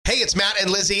It's Matt and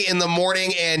Lizzie in the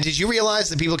morning. And did you realize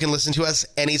that people can listen to us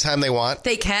anytime they want?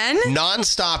 They can?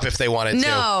 Non-stop if they wanted to.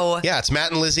 No. Yeah, it's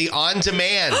Matt and Lizzie on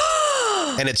demand.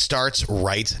 And it starts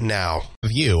right now.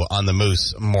 You on the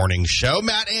Moose Morning Show.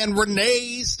 Matt and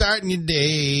Renee starting your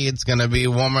day. It's going to be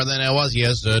warmer than it was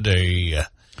yesterday.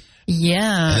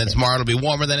 Yeah. And then tomorrow it'll be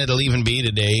warmer than it'll even be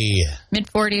today.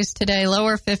 Mid-40s today,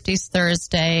 lower 50s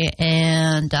Thursday,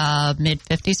 and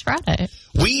mid-50s Friday.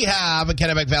 We have a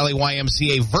Kennebec Valley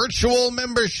YMCA virtual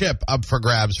membership up for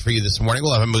grabs for you this morning.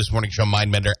 We'll have a Moose Morning Show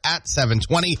Mindbender at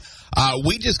 7:20.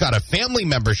 We just got a family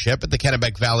membership at the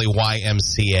Kennebec Valley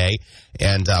YMCA,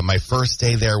 and my first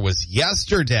day there was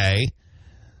yesterday.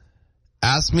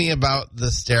 Ask me about the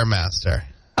Stairmaster.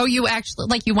 Oh, you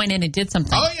actually, you went in and did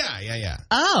something. Oh, yeah.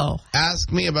 Oh.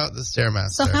 Ask me about the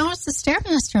Stairmaster. So how was the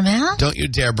Stairmaster, man? Don't you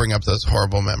dare bring up those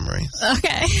horrible memories.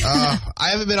 Okay. I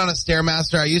haven't been on a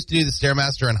Stairmaster. I used to do the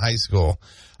Stairmaster in high school.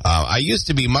 I used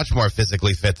to be much more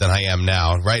physically fit than I am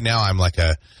now. Right now, I'm like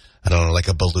a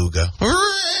beluga.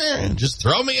 Just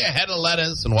throw me a head of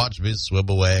lettuce and watch me swim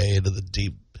away into the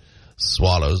deep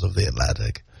swallows of the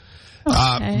Atlantic.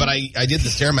 Okay. But I did the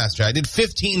Stairmaster. I did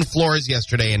 15 floors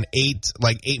yesterday in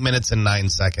 8 minutes and 9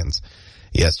 seconds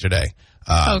yesterday.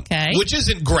 Okay. Which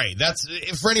isn't great. That's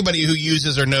for anybody who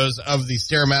uses or knows of the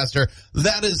Stairmaster,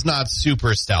 that is not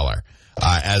super stellar,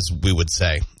 as we would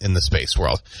say in the space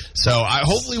world. So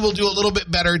hopefully we'll do a little bit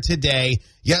better today.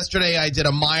 Yesterday I did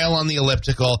a mile on the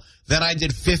elliptical. Then I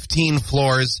did 15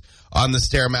 floors on the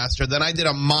Stairmaster. Then I did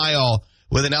a mile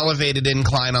with an elevated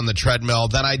incline on the treadmill.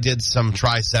 Then I did some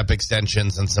tricep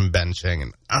extensions and some benching.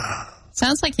 And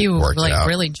sounds like you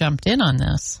really jumped in on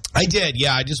this. I did,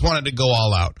 yeah. I just wanted to go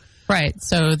all out. Right,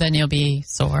 so then you'll be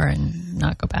sore and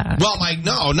not go back. Well,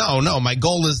 no. My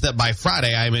goal is that by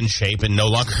Friday I'm in shape and no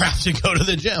longer have to go to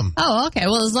the gym. Oh, okay.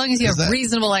 Well, as long as you have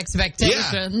reasonable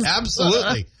expectations. Yeah,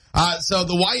 absolutely. So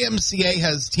the YMCA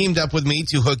has teamed up with me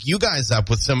to hook you guys up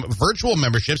with some virtual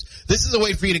memberships. This is a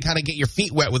way for you to kind of get your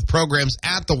feet wet with programs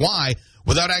at the Y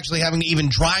without actually having to even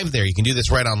drive there. You can do this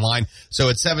right online. So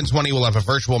at 7:20, we'll have a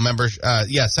virtual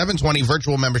 7:20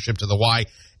 virtual membership to the Y.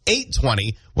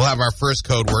 8:20, we'll have our first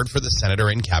code word for the Senator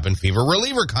in Cabin Fever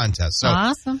Reliever Contest. So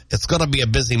awesome. It's going to be a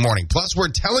busy morning. Plus, we're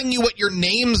telling you what your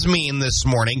names mean this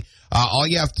morning. All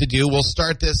you have to do, we'll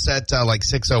start this at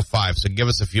 6:05, so give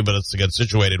us a few minutes to get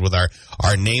situated with our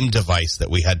name device that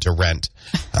we had to rent.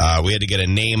 We had to get a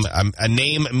name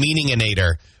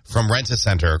meaninginator from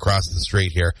Rent-A-Center across the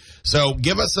street here. So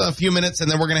give us a few minutes,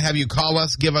 and then we're going to have you call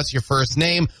us, give us your first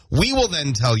name. We will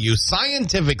then tell you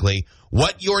scientifically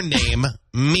what your name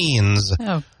means.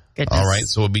 Oh, goodness. All right,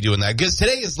 so we'll be doing that. Because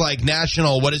today is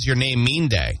National What Does Your Name Mean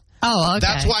Day. Oh, okay.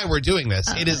 That's why we're doing this.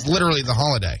 It is literally the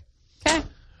holiday. Okay.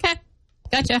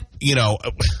 Gotcha.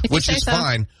 Which is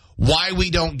fine. Why we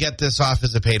don't get this off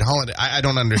as a paid holiday, I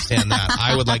don't understand that.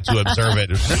 I would like to observe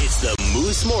it. It's the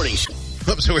Moose Morning Show.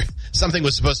 Oops, something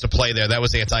was supposed to play there. That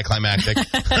was anticlimactic.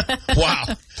 Wow.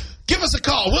 Give us a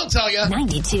call. We'll tell you.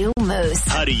 92 Moose.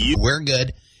 How do you? We're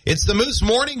good. It's the Moose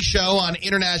Morning Show on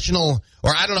international,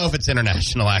 or I don't know if it's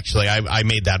international, actually. I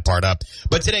made that part up.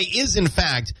 But today is, in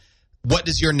fact, What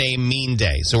Does Your Name Mean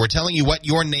Day. So we're telling you what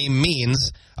your name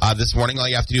means this morning. All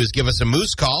you have to do is give us a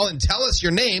Moose call and tell us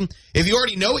your name. If you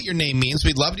already know what your name means,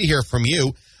 we'd love to hear from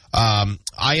you. I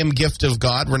Am Gift of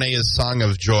God, Renee's Song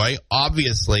of Joy.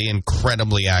 Obviously,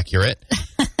 incredibly accurate.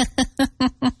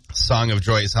 Song of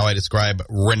Joy is how I describe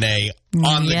Renee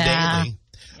on the daily.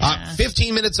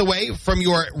 15 minutes away from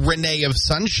your Renee of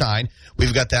Sunshine.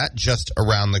 We've got that just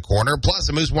around the corner. Plus,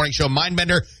 a Moose Morning Show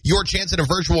Mindbender, your chance at a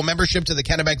virtual membership to the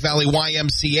Kennebec Valley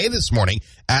YMCA this morning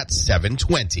at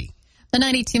 7:20. The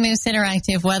 92 Moose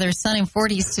Interactive weather, sunny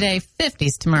 40s today,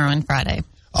 50s tomorrow and Friday.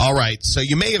 All right, so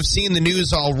you may have seen the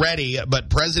news already, but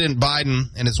President Biden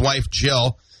and his wife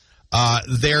Jill,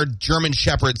 their German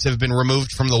Shepherds have been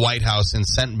removed from the White House and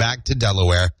sent back to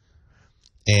Delaware.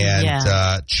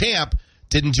 And Champ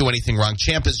didn't do anything wrong.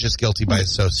 Champ is just guilty by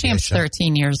association. Champ's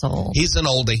 13 years old. He's an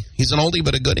oldie. He's an oldie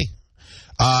but a goodie.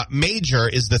 Major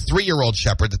is the 3-year-old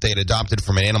shepherd that they had adopted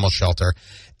from an animal shelter.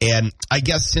 And I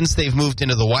guess since they've moved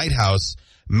into the White House,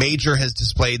 Major has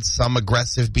displayed some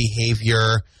aggressive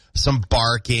behavior, some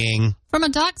barking. From a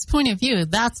dog's point of view,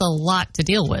 that's a lot to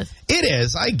deal with. It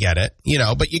is. I get it.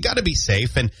 But you got to be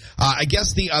safe. And I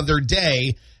guess the other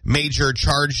day, Major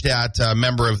charged at a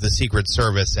member of the Secret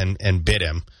Service and bit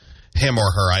him. Him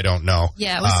or her, I don't know.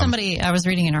 Yeah, it was somebody, I was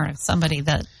reading an article, somebody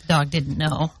that the dog didn't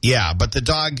know. Yeah, but the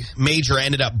dog, Major,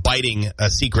 ended up biting a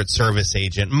Secret Service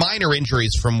agent. Minor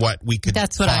injuries from what we could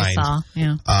That's what find. I saw,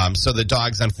 yeah. So the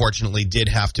dogs, unfortunately, did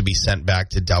have to be sent back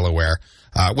to Delaware.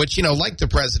 which, like the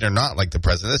president or not like the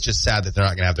president, that's just sad that they're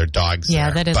not going to have their dogs there.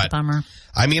 Yeah, that is a bummer.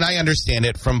 I mean, I understand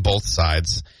it from both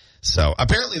sides. So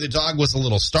apparently the dog was a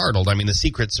little startled. I mean, the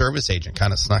Secret Service agent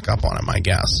kind of snuck up on him, I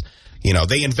guess.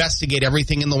 They investigate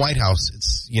everything in the White House.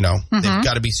 It's, they've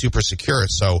got to be super secure.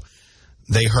 So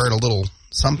they heard a little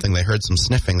something. They heard some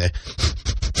sniffing. And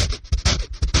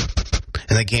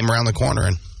they came around the corner,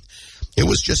 and it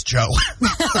was just Joe.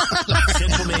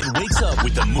 Central Maine wakes up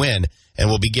with the win, and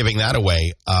we'll be giving that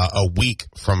away a week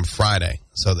from Friday.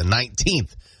 So the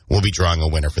 19th, we'll be drawing a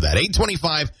winner for that.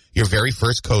 8:25, your very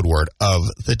first code word of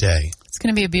the day. It's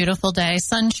going to be a beautiful day.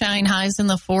 Sunshine, highs in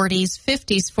the 40s,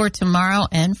 50s for tomorrow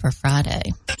and for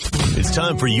Friday. It's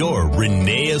time for your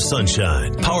Renee of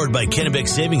Sunshine, powered by Kennebec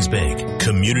Savings Bank.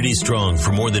 Community strong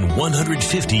for more than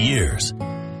 150 years.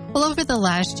 Well, over the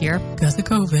last year, because of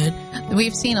COVID,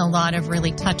 we've seen a lot of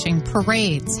really touching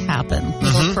parades happen.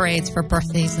 Little parades for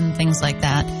birthdays and things like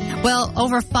that. Well,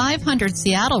 over 500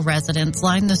 Seattle residents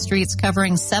lined the streets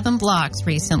covering 7 blocks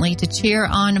recently to cheer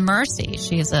on Mercy.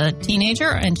 She is a teenager,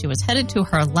 and she was headed to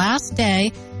her last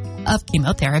day of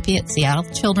chemotherapy at Seattle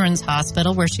Children's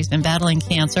Hospital, where she's been battling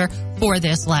cancer for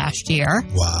this last year.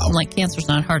 Wow. Like, cancer's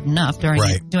not hard enough.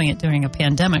 Doing it during a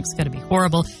pandemic is going to be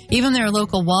horrible. Even their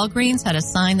local Walgreens had a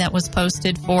sign that was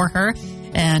posted for her.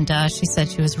 And she said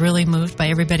she was really moved by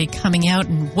everybody coming out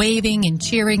and waving and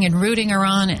cheering and rooting her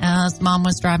on as Mom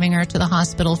was driving her to the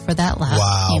hospital for that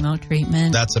last chemo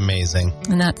treatment. That's amazing.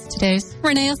 And that's today's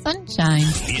Renee of Sunshine.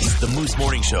 It's the Moose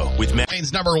Morning Show with Matt.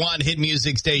 Maine's #1 hit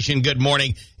music station. Good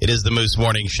morning. It is the Moose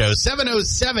Morning Show.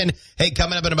 7:07. Hey,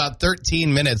 coming up in about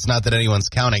 13 minutes, not that anyone's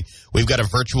counting, we've got a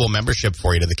virtual membership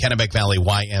for you to the Kennebec Valley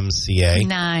YMCA.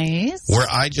 Nice. Where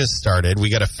I just started. We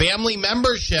got a family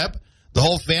membership, the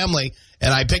whole family.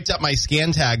 And I picked up my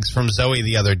scan tags from Zoe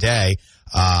the other day.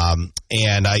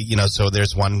 And I, so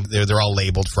there's one, they're all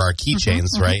labeled for our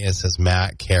keychains, right? It says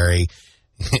Matt, Carrie,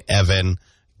 Evan,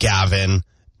 Gavin,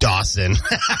 Dawson.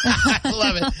 I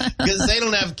love it because they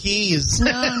don't have keys.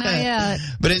 No, not yet.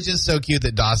 But it's just so cute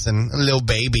that Dawson, a little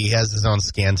baby, has his own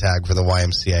scan tag for the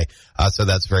YMCA. So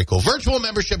that's very cool. Virtual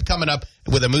membership coming up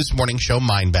with a Moose Morning Show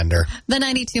Mindbender. The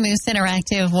 92 Moose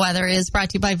Interactive Weather is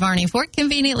brought to you by Varney Ford,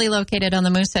 conveniently located on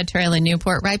the Moosehead Trail in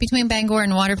Newport, right between Bangor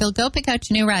and Waterville. Go pick out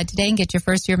your new ride today and get your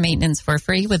first year maintenance for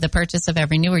free with the purchase of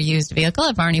every new or used vehicle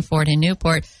at Varney Ford in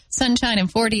Newport. Sunshine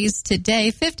and 40s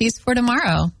today, 50s for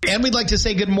tomorrow. And we'd like to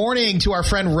say good morning to our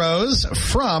friend Rose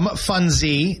from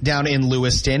Funzie down in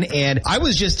Lewiston. And I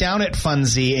was just down at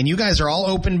Funzie, and you guys are all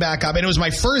open back up. And it was my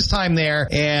first time there,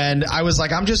 and I was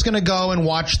like, I'm just going to go and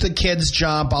watch the kids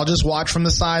jump. I'll just watch from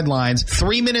the sidelines.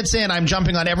 3 minutes in, I'm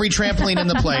jumping on every trampoline in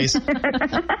the place.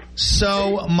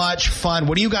 So much fun.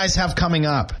 What do you guys have coming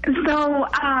up? So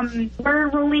we're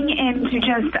rolling into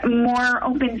just more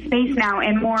open space now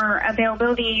and more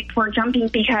availability for jumping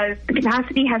because the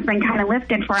capacity has been kind of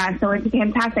lifted for us. So it's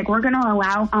fantastic. We're going to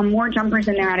allow more jumpers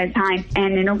in there at a time,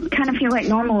 and it'll kind of feel like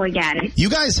normal again. You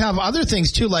guys have other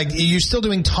things too, like you're still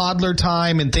doing toddler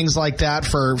time and things like that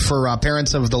for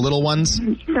parents of the little ones?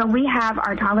 So we have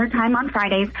our toddler time on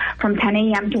Fridays from 10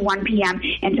 a.m. to 1 p.m.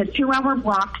 It's a 2-hour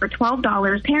block for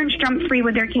 $12. Parents jump free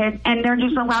with their kids, and they're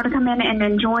just allowed to come in and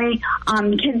enjoy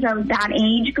kids of that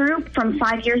age group from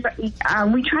 5 years.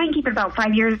 We try and keep it about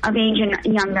 5 years of age and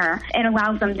younger. It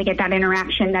allows them to get that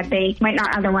interaction that they might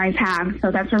not otherwise have.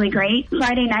 So that's really great.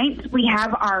 Friday nights, we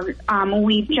have our,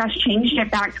 we've just changed it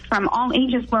back from all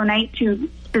ages glow night to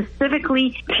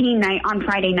specifically teen night on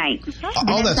Friday nights.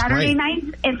 And then Saturday nights,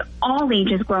 it's all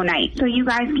ages glow night. So you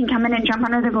guys can come in and jump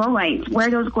under the glow lights, wear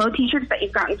those glow t-shirts that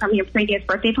you've gotten from your previous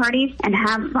birthday parties, and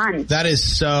have fun. That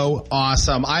is so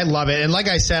awesome. I love it. And like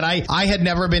I said, I had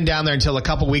never been down there until a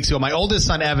couple weeks ago. My oldest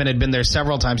son, Evan, had been there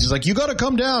several times. He's like, you got to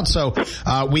come down. So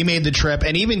we made the trip.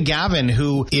 And even Gavin,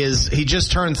 he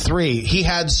just turned 3. He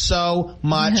had so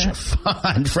much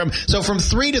fun. From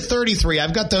 3 to 33,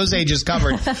 I've got those ages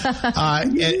covered.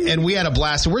 And we had a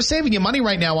blast. And we're saving you money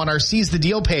right now on our Seize the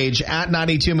Deal page at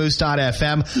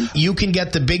 92moose.fm. You can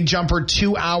get the Big Jumper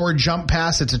 2-hour jump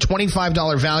pass. It's a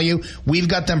 $25 value. We've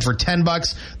got them for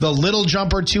 $10. The Little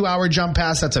Jumper 2-hour jump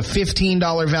pass, that's a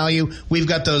 $15 value. We've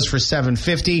got those for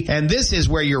 $7.50. And this is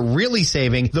where you're really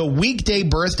saving. The weekday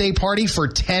birthday party for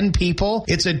 10 people,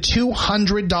 it's a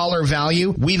 $200 value.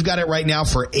 We've got it right now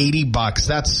for $80.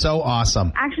 That's so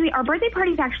awesome. Actually, our birthday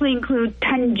parties actually include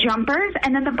 10 jumpers,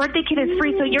 and then the birthday kit is free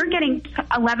Exactly. So you're getting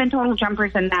 11 total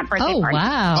jumpers in that birthday party.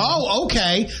 Wow. Oh,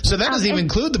 okay. So that doesn't even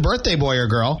include the birthday boy or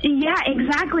girl. Yeah,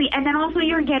 exactly. And then also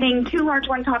you're getting 2 large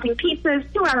one-topping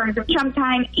pizzas, 2 hours of jump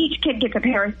time. Each kid gets a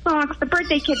pair of socks. The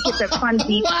birthday kid gets a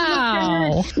funzie.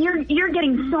 Wow. You're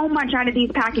getting so much out of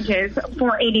these packages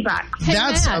for $80. Hey,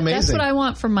 That's Matt, amazing. That's what I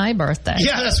want for my birthday.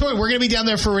 Yeah, that's what we're going to be down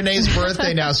there for Renee's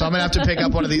birthday now, so I'm going to have to pick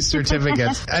up one of these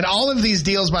certificates. And all of these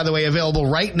deals, by the way, available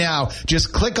right now.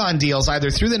 Just click on deals either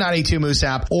through the 92 Moose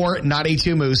app or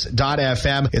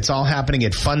 92moose.fm. It's all happening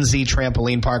at Funzie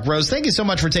Trampoline Park. Rose, thank you so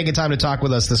much for taking time to talk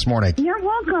with us this morning. You're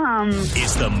welcome.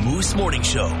 It's the Moose Morning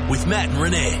Show with Matt and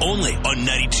Renee, only on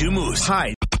 92 Moose.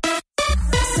 Hi.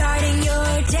 Starting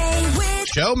your day with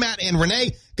Show, Matt and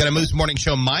Renee got a Moose Morning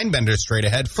Show Mindbender straight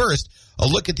ahead. First, a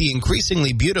look at the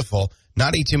increasingly beautiful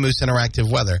 92 Moose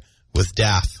interactive weather with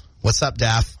Daff. What's up,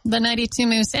 Daff? The 92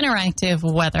 Moose Interactive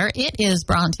Weather. It is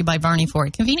brought to you by Barney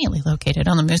Ford, conveniently located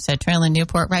on the Moosehead Trail in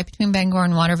Newport, right between Bangor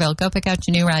and Waterville. Go pick out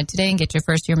your new ride today and get your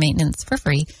first year maintenance for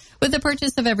free with the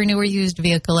purchase of every new or used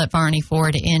vehicle at Barney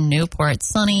Ford in Newport.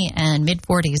 Sunny and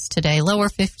mid-40s today, lower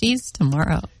 50s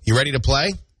tomorrow. You ready to play?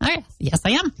 All right. Yes,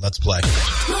 I am. Let's play.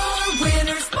 more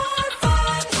winners, more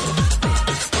fun.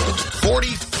 40.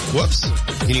 Whoops.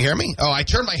 Can you hear me? Oh, I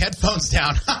turned my headphones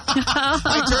down.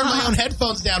 I turned my own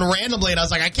headphones down randomly, and I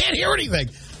was like, I can't hear anything.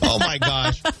 Oh, my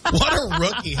gosh. What a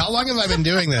rookie. How long have I been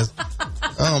doing this?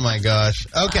 Oh, my gosh.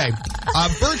 Okay.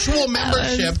 Virtual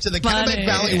membership to the Kennebec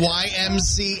Valley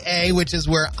YMCA, which is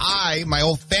where my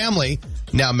whole family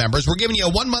now members. We're giving you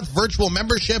a 1-month virtual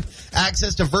membership,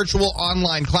 access to virtual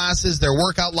online classes, their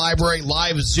workout library,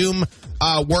 live Zoom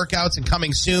workouts, and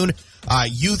coming soon,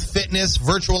 youth fitness,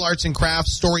 virtual arts and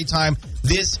crafts, story time.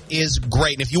 This is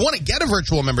great. And if you want to get a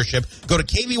virtual membership, go to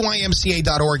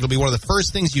kvymca.org. It'll be one of the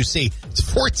first things you see. It's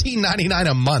 $14.99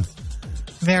 a month.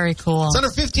 Very cool. It's under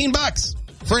 $15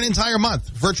 for an entire month.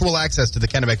 Virtual access to the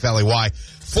Kennebec Valley Y.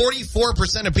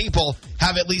 44% of people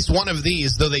have at least one of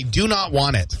these, though they do not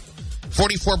want it.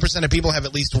 44% of people have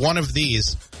at least one of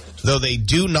these, though they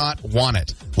do not want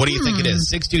it. What do you think it is?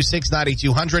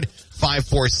 626-9200,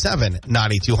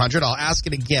 547-9200. I'll ask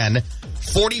it again.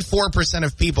 44%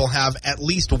 of people have at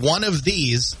least one of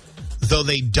these, though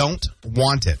they don't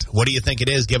want it. What do you think it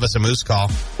is? Give us a Moose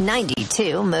call.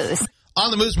 92 Moose.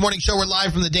 On the Moose Morning Show, we're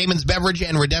live from the Damon's Beverage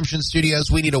and Redemption Studios.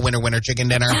 We need a winner chicken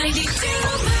dinner. 92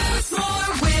 Moose,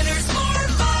 more winners, more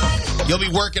fun. You'll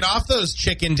be working off those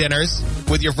chicken dinners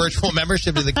with your virtual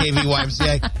membership to the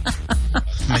KVYMCA.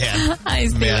 Man. I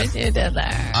see what you did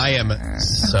there. I am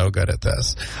so good at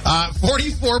this.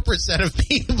 44% of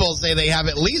people say they have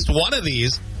at least one of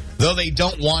these, though they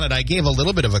don't want it. I gave a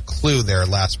little bit of a clue there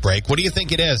last break. What do you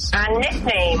think it is? A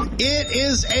nickname. It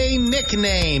is a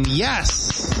nickname,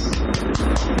 yes.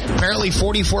 Apparently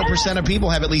 44% of people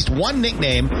have at least one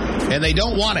nickname, and they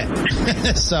don't want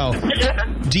it. So,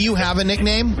 do you have a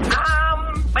nickname?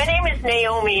 My name is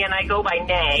Naomi, and I go by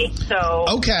Nay. So,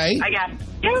 Okay. I got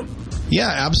you. Yeah,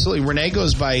 absolutely. Renee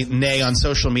goes by Nay on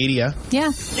social media.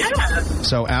 Yeah. Yeah.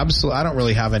 So, absolutely. I don't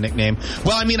really have a nickname.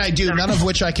 Well, I mean, I do. None of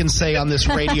which I can say on this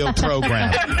radio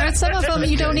program. Or some of them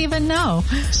you don't even know.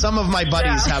 Some of my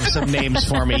buddies have some names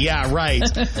for me. Yeah, right.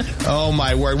 Oh,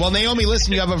 my word. Well, Naomi,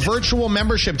 listen, you have a virtual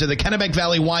membership to the Kennebec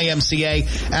Valley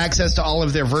YMCA, access to all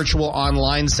of their virtual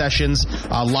online sessions,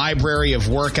 a library of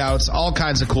workouts, all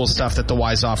kinds of cool stuff that the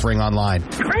Y's offering online.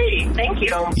 Great. Thank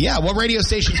you. Yeah, what radio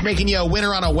station's making you a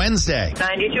winner on a Wednesday?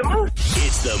 92 Moose.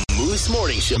 It's the Moose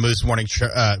Morning Show. Moose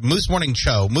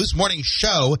Morning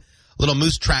Show. Little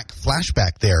Moose Track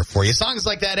flashback there for you. Songs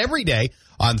like that every day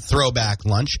on Throwback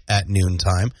Lunch at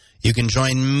noontime. You can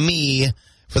join me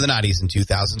for the 90s and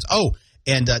 2000s. Oh,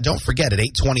 and don't forget at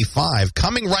 8:25,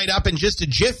 coming right up in just a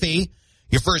jiffy,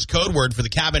 your first code word for the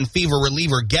Cabin Fever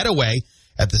Reliever Getaway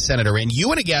at the Senator Inn. You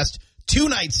and a guest,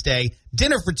 2-night stay,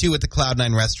 dinner for two at the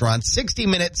Cloud9 restaurant,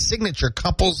 60-minute signature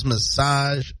couples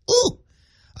massage. Ooh,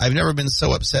 I've never been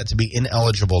so upset to be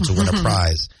ineligible to win a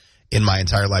prize in my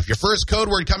entire life. Your first code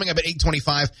word coming up at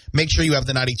 8:25. Make sure you have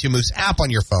the 92 Moose app on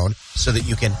your phone so that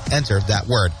you can enter that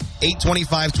word.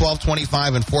 8:25,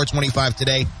 12:25, and 4:25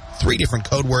 today. 3 different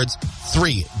code words,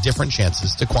 3 different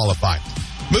chances to qualify.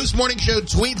 Moose Morning Show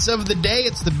tweets of the day.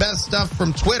 It's the best stuff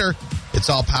from Twitter. It's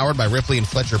all powered by Ripley and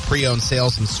Fletcher Pre-Owned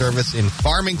Sales and Service in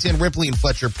Farmington,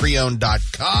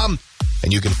 ripleyandfletcherpreowned.com.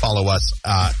 And you can follow us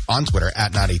on Twitter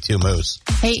at 92 Moose.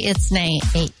 Hey, it's Nay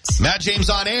 8. Matt James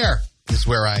on air is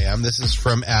where I am. This is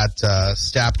from at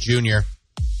Stapp Jr.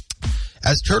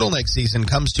 As turtleneck season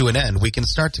comes to an end, we can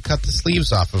start to cut the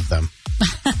sleeves off of them.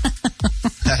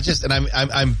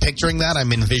 I'm picturing that.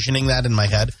 I'm envisioning that in my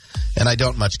head. And I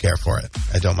don't much care for it.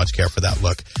 I don't much care for that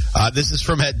look. This is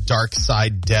from at Dark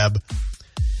Side Deb.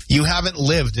 You haven't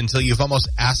lived until you've almost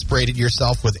aspirated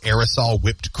yourself with aerosol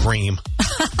whipped cream.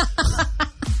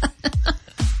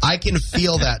 I can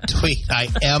feel that tweet. I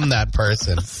am that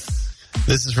person.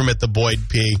 This is from @the Boyd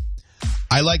P.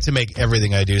 I like to make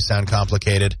everything I do sound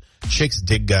complicated. Chicks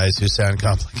dig guys who sound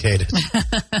complicated.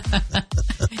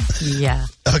 Yeah.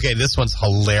 Okay, this one's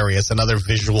hilarious. Another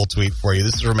visual tweet for you.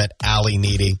 This is from @Allie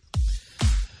Needy.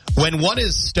 When one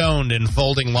is stoned and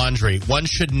folding laundry, one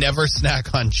should never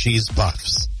snack on cheese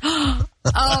puffs. Oh.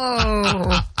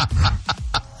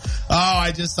 Oh,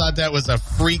 I just thought that was a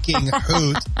freaking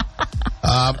hoot.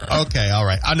 Okay, all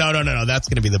right. No. That's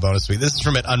going to be the bonus tweet. This is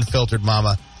from @Unfiltered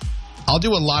Mama. I'll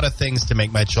do a lot of things to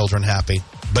make my children happy,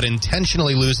 but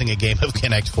intentionally losing a game of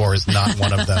Connect 4 is not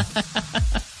one of them.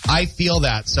 I feel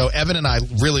that. So Evan and I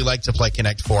really like to play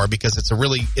Connect 4 because it's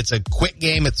a quick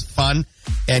game, it's fun,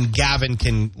 and Gavin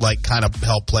can kind of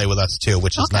help play with us too,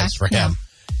 which is nice for him.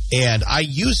 And I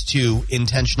used to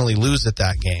intentionally lose at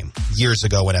that game years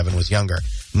ago when Evan was younger.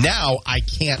 Now I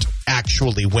can't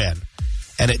actually win,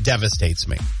 and it devastates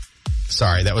me.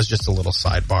 Sorry, that was just a little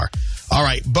sidebar. All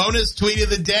right, bonus tweet of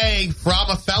the day from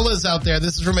a fellas out there.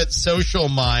 This is from @Social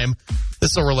Mime.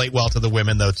 This will relate well to the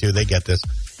women, though, too. They get this.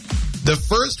 The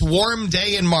first warm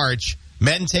day in March,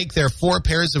 men take their 4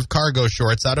 pairs of cargo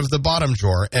shorts out of the bottom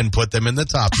drawer and put them in the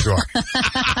top drawer.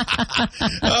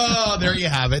 Oh, there you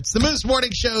have it. It's the Moose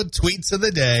Morning Show tweets of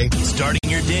the day. Starting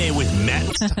your day with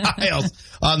Matt Styles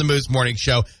on the Moose Morning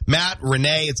Show. Matt,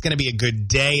 Renee, it's going to be a good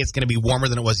day. It's going to be warmer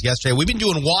than it was yesterday. We've been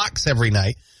doing walks every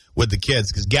night with the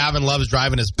kids because Gavin loves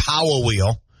driving his Power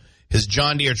Wheel, his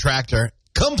John Deere tractor,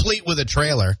 complete with a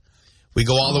trailer. We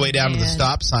go all the way down to the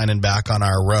stop sign and back on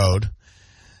our road.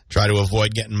 Try to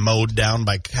avoid getting mowed down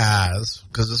by cars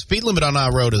because the speed limit on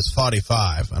our road is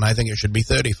 45, and I think it should be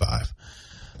 35.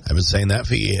 I've been saying that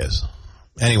for years.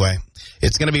 Anyway,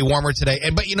 it's going to be warmer today.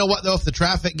 But you know what, though? If the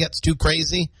traffic gets too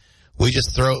crazy, we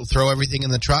just throw everything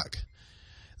in the truck.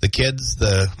 The kids,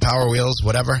 the Power Wheels,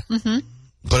 whatever. Mm-hmm.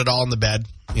 Put it all in the bed,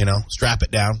 strap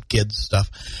it down, kids stuff,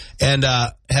 and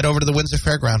head over to the Windsor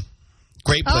Fairground.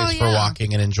 Great place for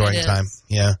walking and enjoying time.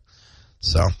 Yeah.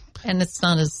 So. And it's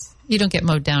not you don't get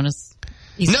mowed down as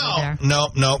easily there.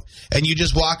 No. And you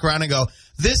just walk around and go,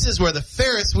 this is where the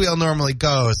Ferris wheel normally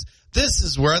goes. This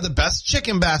is where the best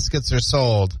chicken baskets are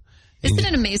sold. Isn't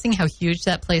it amazing how huge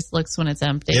that place looks when it's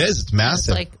empty? It is. It's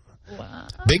massive. It's wow.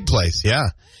 Big place, yeah.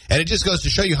 And it just goes to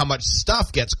show you how much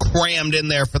stuff gets crammed in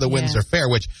there for the Windsor Fair,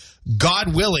 which,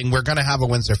 God willing, we're going to have a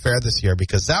Windsor Fair this year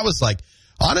because that was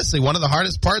honestly, one of the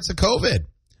hardest parts of COVID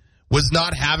was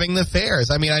not having the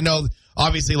fairs. I mean, I know,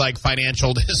 obviously,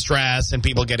 financial distress and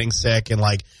people getting sick and,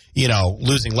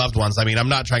 losing loved ones. I mean, I'm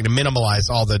not trying to minimize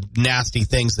all the nasty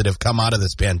things that have come out of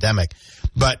this pandemic.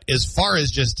 But as far as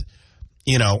just,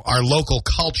 our local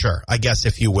culture, I guess,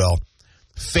 if you will,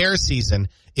 fair season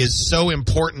is so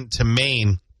important to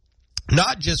Maine,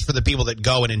 not just for the people that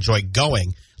go and enjoy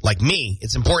going, like me.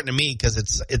 It's important to me because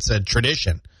it's a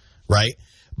tradition, right?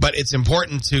 But it's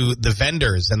important to the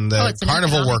vendors and the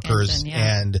carnival workers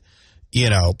and,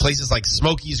 places like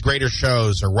Smokey's Greater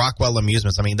Shows or Rockwell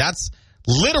Amusements. I mean, that's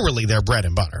literally their bread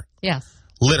and butter. Yes.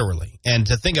 Literally. And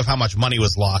to think of how much money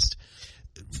was lost,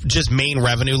 just Maine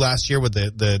revenue last year with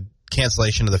the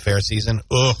cancellation of the fair season,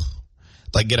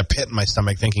 get a pit in my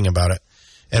stomach thinking about it.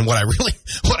 And what I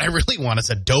really want is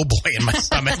a doughboy in my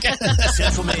stomach.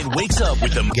 Central Maine wakes up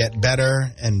with them. Get better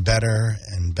and better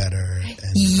and better.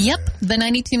 Yep. The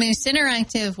 92 Moose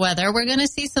Interactive weather. We're going to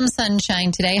see some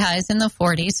sunshine today. Highs in the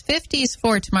 40s. 50s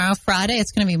for tomorrow, Friday.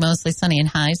 It's going to be mostly sunny and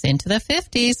highs into the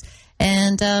 50s.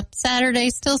 And Saturday,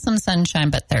 still some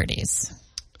sunshine, but 30s.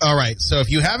 All right. So if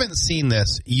you haven't seen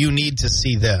this, you need to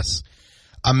see this.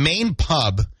 A Maine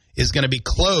pub is going to be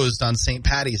closed on St.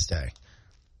 Paddy's Day.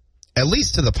 At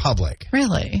least to the public.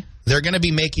 Really? They're going to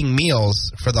be making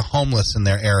meals for the homeless in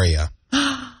their area.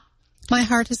 My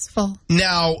heart is full.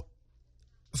 Now,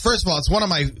 first of all,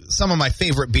 some of my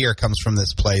favorite beer comes from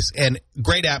this place, and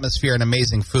great atmosphere and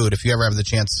amazing food. If you ever have the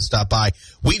chance to stop by,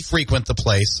 we frequent the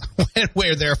place when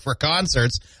we're there for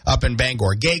concerts up in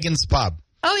Bangor. Gagan's Pub.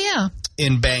 Oh, yeah.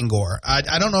 In Bangor.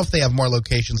 I don't know if they have more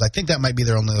locations. I think that might be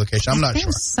their only location. I'm not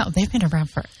sure. They've been around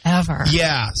forever.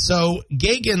 Yeah. So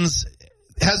Gagan's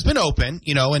has been open,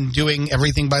 and doing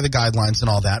everything by the guidelines and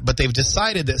all that, but they've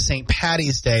decided that St.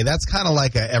 Paddy's Day, that's kind of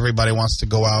like a everybody wants to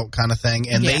go out kind of thing,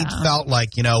 and they felt like,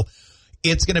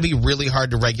 it's going to be really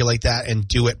hard to regulate that and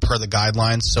do it per the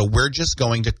guidelines, so we're just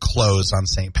going to close on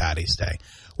St. Paddy's Day,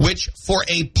 which for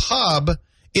a pub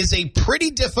is a pretty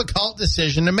difficult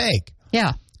decision to make.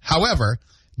 Yeah. However,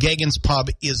 Gagan's Pub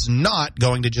is not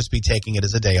going to just be taking it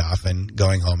as a day off and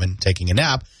going home and taking a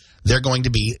nap. they're going to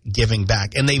be giving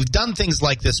back. And they've done things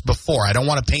like this before. I don't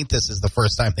want to paint this as the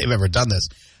first time they've ever done this.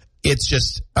 It's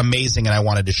just amazing, and I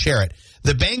wanted to share it.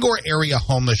 The Bangor Area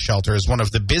Homeless Shelter is one of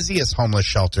the busiest homeless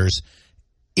shelters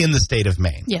in the state of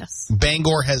Maine. Yes.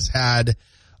 Bangor has had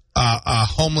a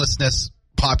homelessness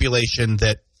population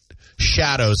that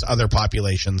shadows other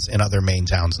populations in other Maine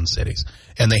towns and cities,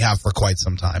 and they have for quite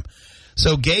some time.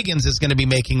 So Gagan's is going to be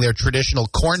making their traditional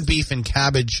corned beef and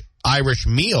cabbage Irish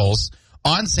meals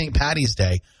on St. Paddy's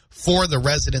Day for the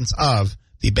residents of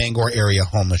the Bangor Area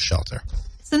Homeless Shelter.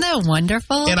 Isn't that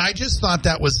wonderful? And I just thought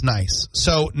that was nice.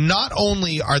 So not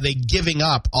only are they giving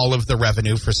up all of the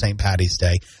revenue for St. Paddy's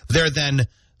Day, they're then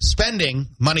spending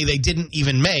money they didn't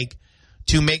even make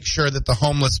to make sure that the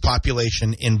homeless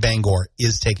population in Bangor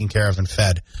is taken care of and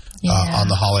fed on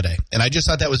the holiday. And I just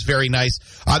thought that was very nice.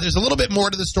 There's a little bit more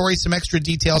to the story, some extra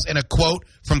details, and a quote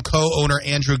from co-owner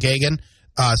Andrew Gagan.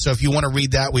 So if you want to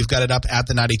read that, we've got it up at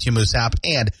the 92 Moose app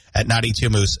and at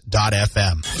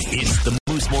 92moose.fm. It's the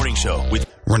Moose Morning Show with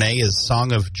Renee is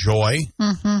Song of Joy.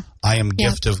 Mm-hmm. I am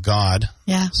Gift of God.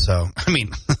 Yeah. So, I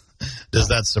mean, does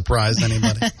that surprise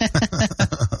anybody?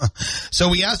 So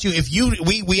we asked you if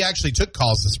we actually took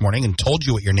calls this morning and told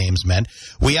you what your names meant.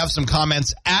 We have some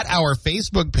comments at our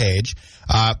Facebook page.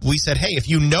 We said, hey, if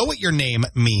you know what your name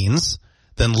means,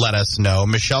 then let us know.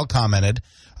 Michelle commented,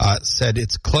 said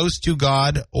it's close to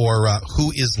God or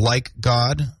who is like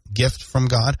God, gift from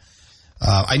God.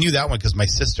 I knew that one because my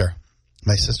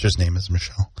sister's name is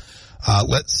Michelle.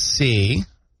 Let's see.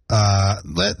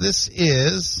 This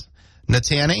is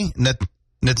Natani.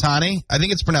 Natani. I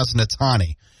think it's pronounced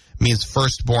Natani. Means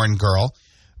firstborn girl.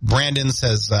 Brandon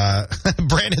says,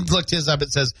 Brandon looked his up.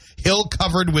 It says, hill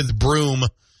covered with broom.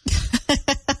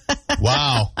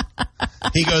 Wow.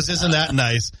 He goes, isn't that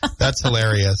nice? That's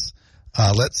hilarious.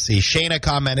 Let's see. Shayna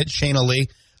commented. Shayna Lee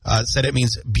said it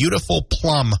means beautiful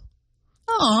plum.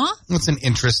 Aw. That's an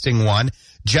interesting one.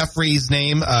 Jeffrey's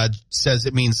name says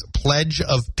it means pledge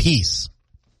of peace.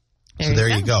 So there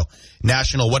you go.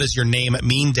 National What Does Your Name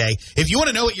Mean Day. If you want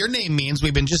to know what your name means,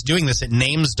 we've been just doing this at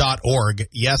names.org.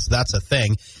 Yes, that's a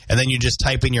thing. And then you just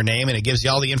type in your name, and it gives you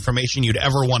all the information you'd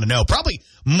ever want to know. Probably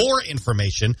more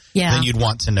information than you'd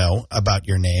want to know about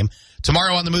your name.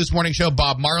 Tomorrow on the Moose Morning Show,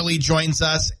 Bob Marley joins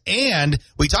us, and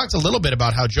we talked a little bit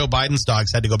about how Joe Biden's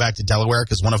dogs had to go back to Delaware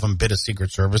because one of them bit a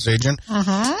Secret Service agent.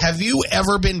 Have you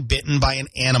ever been bitten by an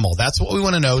animal? That's what we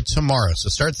want to know tomorrow. So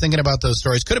start thinking about those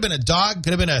stories. Could have been a dog,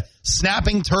 could have been a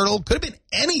snapping turtle, could have been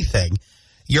anything.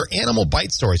 Your animal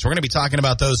bite stories. We're going to be talking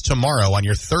about those tomorrow on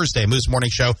your Thursday Moose Morning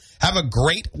Show. Have a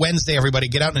great Wednesday, everybody.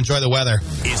 Get out and enjoy the weather.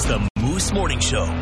 It's the Moose Morning Show.